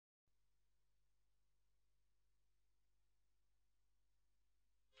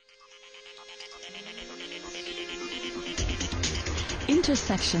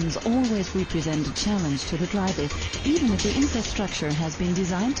Intersections always represent a challenge to the driver, even if the infrastructure has been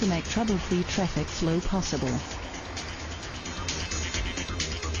designed to make trouble-free traffic flow possible.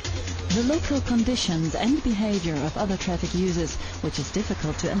 The local conditions and behavior of other traffic users, which is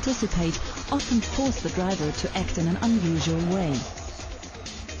difficult to anticipate, often force the driver to act in an unusual way.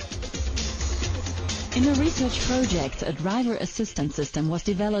 In a research project, a driver assistance system was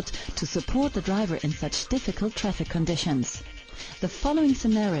developed to support the driver in such difficult traffic conditions. The following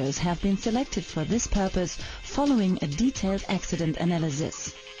scenarios have been selected for this purpose following a detailed accident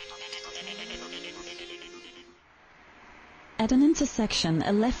analysis. At an intersection,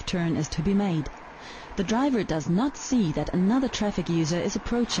 a left turn is to be made. The driver does not see that another traffic user is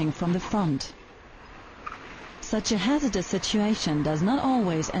approaching from the front. Such a hazardous situation does not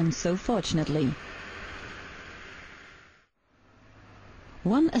always end so fortunately.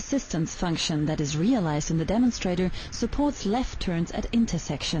 One assistance function that is realized in the demonstrator supports left turns at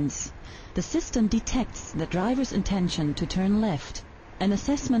intersections. The system detects the driver's intention to turn left. An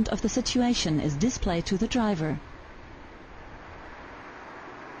assessment of the situation is displayed to the driver.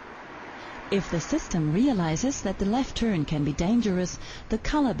 If the system realizes that the left turn can be dangerous, the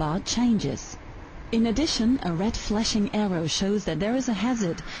color bar changes. In addition, a red flashing arrow shows that there is a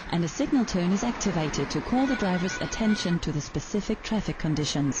hazard, and a signal tone is activated to call the driver's attention to the specific traffic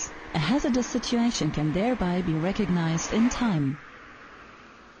conditions. A hazardous situation can thereby be recognized in time.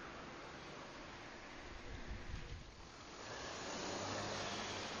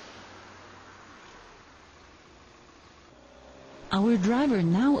 Our driver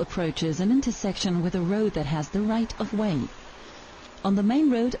now approaches an intersection with a road that has the right of way. On the main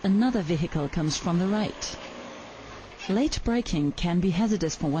road, another vehicle comes from the right. Late braking can be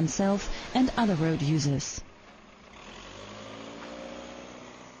hazardous for oneself and other road users.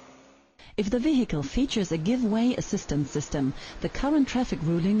 If the vehicle features a give-way assistance system, the current traffic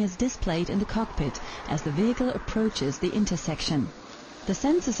ruling is displayed in the cockpit as the vehicle approaches the intersection. The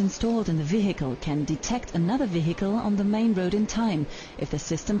sensors installed in the vehicle can detect another vehicle on the main road in time if the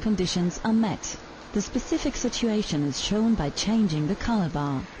system conditions are met. The specific situation is shown by changing the color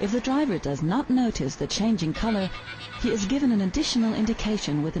bar. If the driver does not notice the changing color, he is given an additional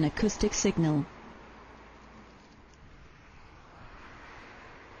indication with an acoustic signal.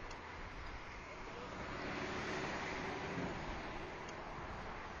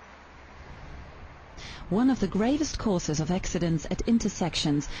 One of the gravest causes of accidents at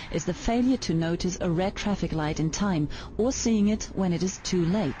intersections is the failure to notice a red traffic light in time or seeing it when it is too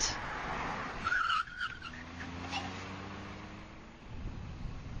late.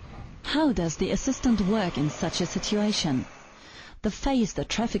 How does the assistant work in such a situation? The phase the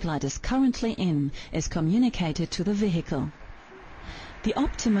traffic light is currently in is communicated to the vehicle. The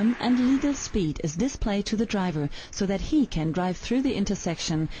optimum and legal speed is displayed to the driver so that he can drive through the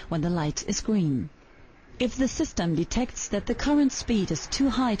intersection when the light is green. If the system detects that the current speed is too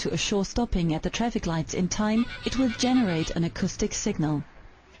high to assure stopping at the traffic lights in time, it will generate an acoustic signal.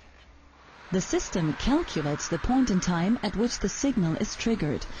 The system calculates the point in time at which the signal is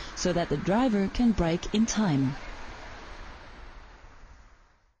triggered, so that the driver can brake in time.